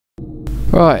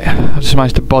Right, I just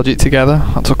managed to bodge it together.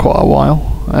 That took quite a while.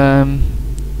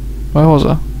 Where was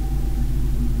I?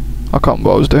 I can't remember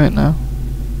what I was doing now.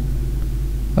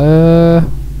 Oh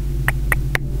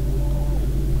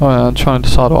yeah, I'm trying to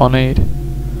decide what I need.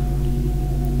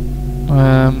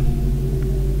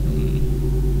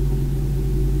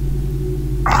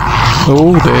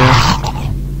 Oh dear.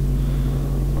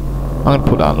 I'm gonna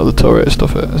put down another turret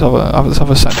stuff. Let's have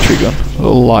a sentry gun. A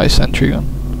little light sentry gun.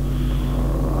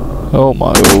 Oh my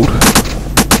lord.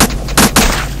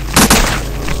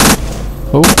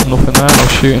 Oh, nothing there. I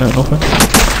was shooting at nothing.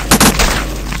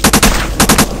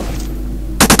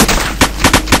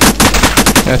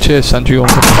 Yeah, cheers sentry gun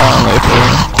for finally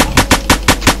appearing.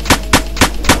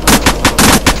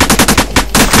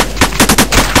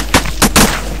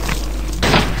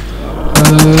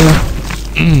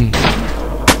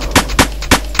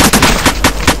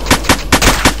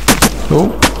 Oh.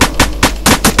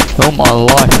 Oh my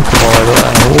life, come on over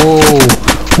there. Whoa.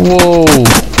 Whoa.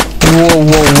 Whoa,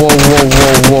 whoa, whoa, whoa,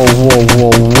 whoa, whoa,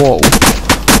 whoa, whoa.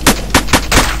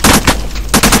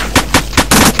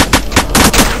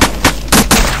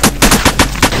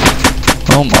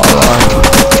 Oh my life.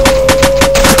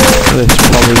 This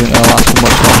probably isn't going to last for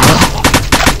much longer.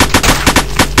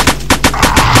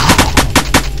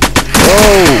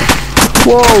 Whoa!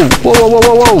 Whoa! Whoa, whoa, whoa,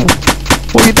 whoa, whoa!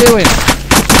 What are you doing?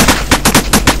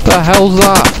 The hell's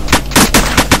that?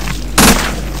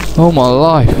 Oh my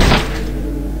life.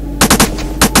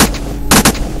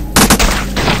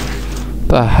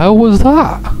 The hell was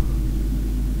that?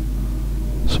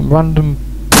 Some random...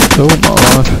 Oh my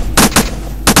life.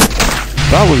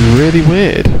 That was really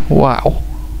weird. Wow.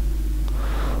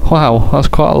 Wow, that's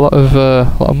quite a lot of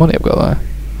money I've got there.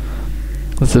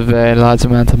 That's a very large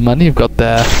amount of money you've got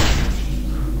there.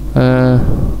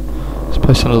 Let's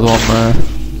place another one there.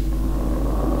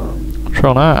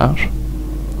 Try out.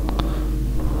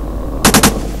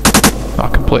 I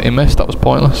completely missed, that was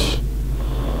pointless.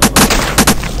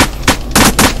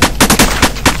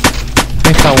 I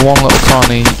think that one little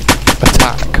tiny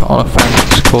attack on a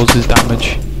fence causes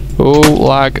damage. Oh,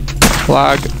 lag.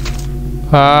 Lag.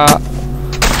 Ah.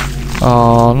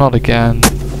 Oh, not again.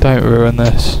 Don't ruin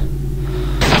this.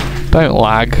 Don't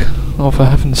lag. Oh, for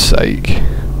heaven's sake.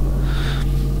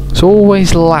 It's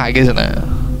always lag, isn't it?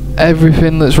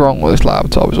 Everything that's wrong with this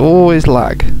laptop is always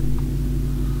lag.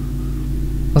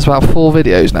 That's about 4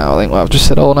 videos now, I think, where I've just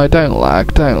said, oh no, don't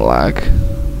lag, don't lag.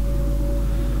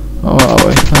 Oh, are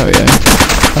we? There we go.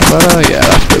 Better? Yeah,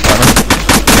 that's a bit better. I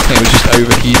think it was just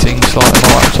overheating slightly,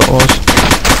 my laptop was.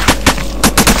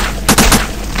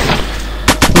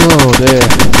 Oh dear.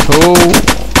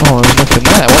 Oh, there's nothing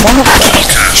there. What am I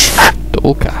after?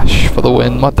 Double cash for the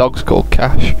win. My dog's called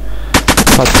Cash.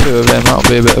 If I had 2 of him, that'll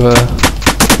be a bit of a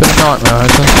nightmare,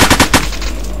 isn't it?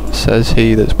 Says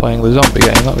he that's playing the zombie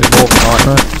game. That'd be more of a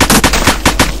nightmare.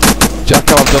 Jack,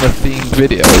 I've done a themed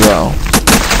video as well.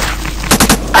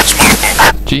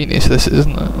 Genius this is,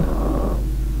 isn't it?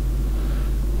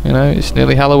 You know, it's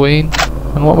nearly Halloween,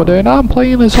 and what we're doing, I'm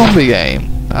playing a zombie game.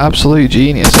 Absolute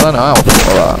genius. I don't know how I thought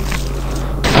of that.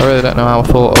 I really don't know how I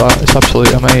thought of that. It's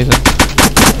absolutely amazing.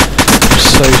 It's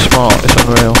so smart, it's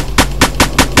unreal.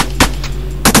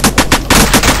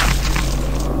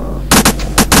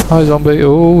 Hi zombie,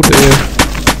 oh dear.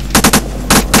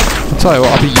 I'll tell you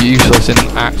what, I'd be useless in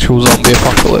an actual zombie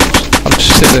apocalypse. I'm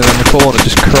just sitting in the corner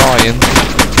just crying.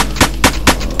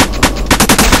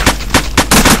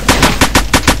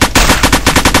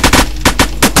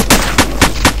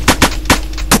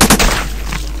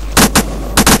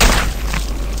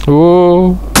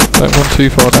 Whoa, don't run too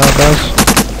far down, Daz.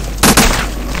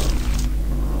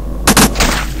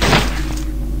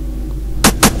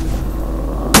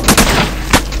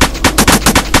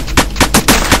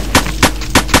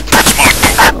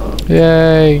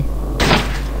 Yay!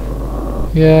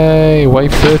 Yay!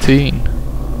 Wave 13.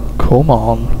 Come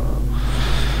on.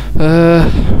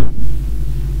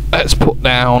 Let's put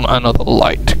down another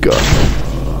light gun.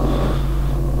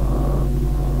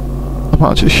 I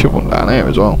might just shove one down here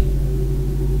as well.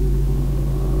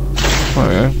 There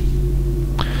we go.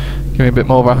 Give me a bit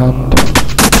more of a hand.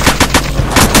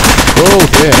 Oh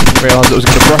dear! I didn't realise it was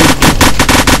going to break.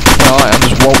 Alright, I'm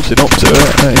just waltzing up to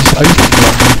it and it's open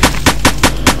on me.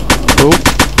 Oh,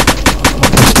 I'm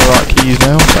pressing the right keys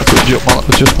now, so I have to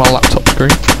adjust my laptop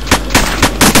screen.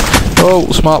 Oh,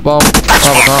 smart bomb,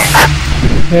 having that.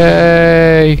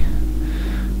 Yay!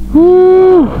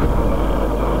 Woo!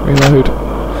 Reload.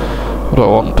 What do I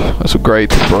want? Let's upgrade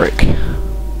to brick.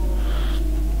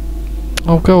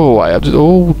 Oh, go away,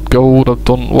 oh, gold, I've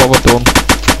done, what have I done?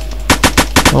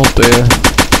 Oh dear.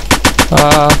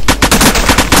 Ah,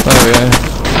 there we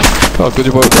go. Oh, good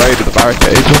job upgraded the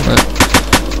barricades, wasn't it?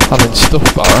 Having stuff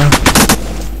barrow.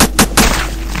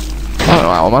 I don't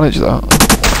know how I manage that.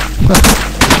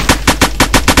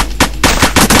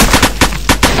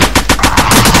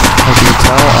 As you can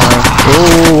tell,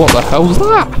 oh, what the hell's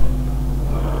that?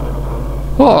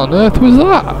 What on earth was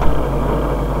that?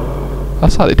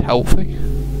 That sounded healthy.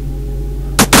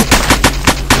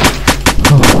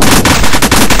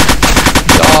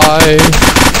 Die!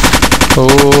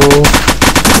 Oh,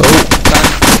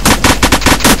 tank.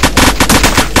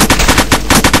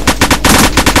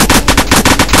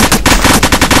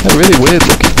 They're really weird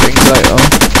looking things, they are.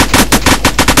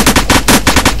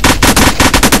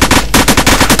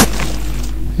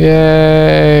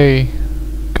 Yay!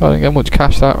 God, I didn't get much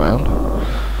cash that round.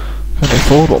 Couldn't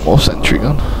afford one more sentry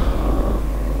gun.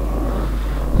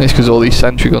 It's because all these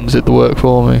sentry guns did the work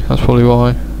for me, that's probably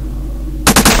why.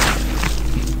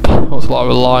 I'll like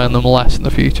rely on them less in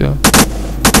the future.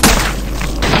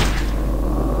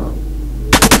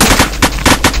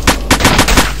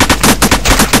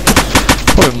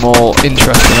 Probably more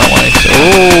interesting that way.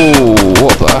 Oh,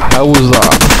 what the hell was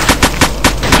that?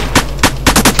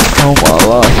 Oh my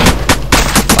life.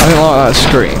 I didn't like that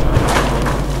scream.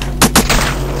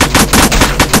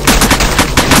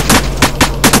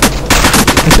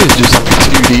 This is just like a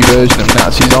 2D version of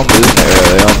Nazi Zombies, isn't it,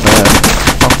 really, on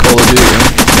Call of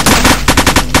Duty.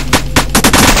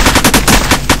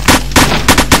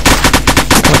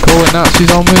 Can I call it Nazi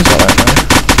Zombies? I don't know.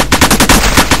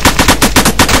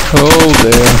 Oh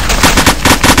dear.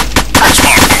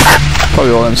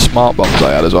 Probably all them smart bombs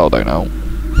I had as well, don't know.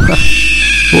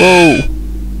 Whoa!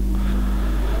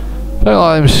 I don't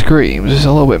like them screams, it's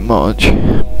a little bit much.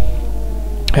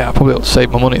 Yeah, I probably ought to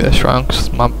save my money this round because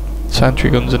my sentry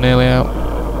guns are nearly out.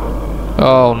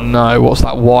 Oh no, what's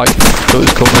that white that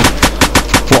was coming?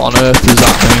 What on earth does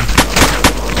that mean?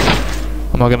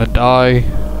 Am I gonna die?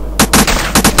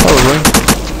 Probably.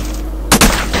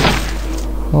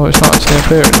 Oh, it's not actually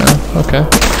appearing now. Okay.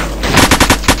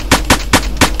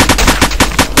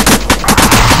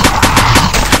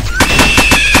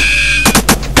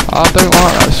 I don't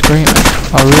like that screaming.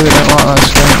 I really don't like that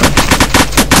screaming.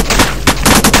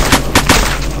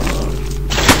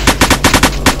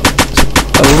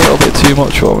 It's a little bit too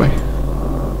much for me.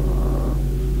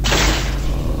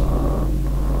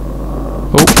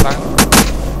 Oh, bang.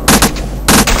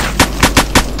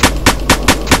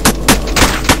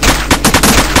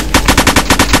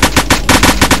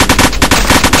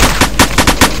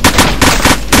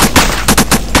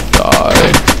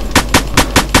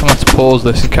 Pause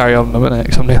this and carry on in a minute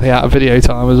because I'm nearly out of video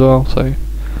time as well, so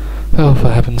oh, for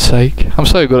heaven's sake, I'm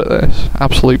so good at this,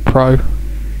 absolute pro.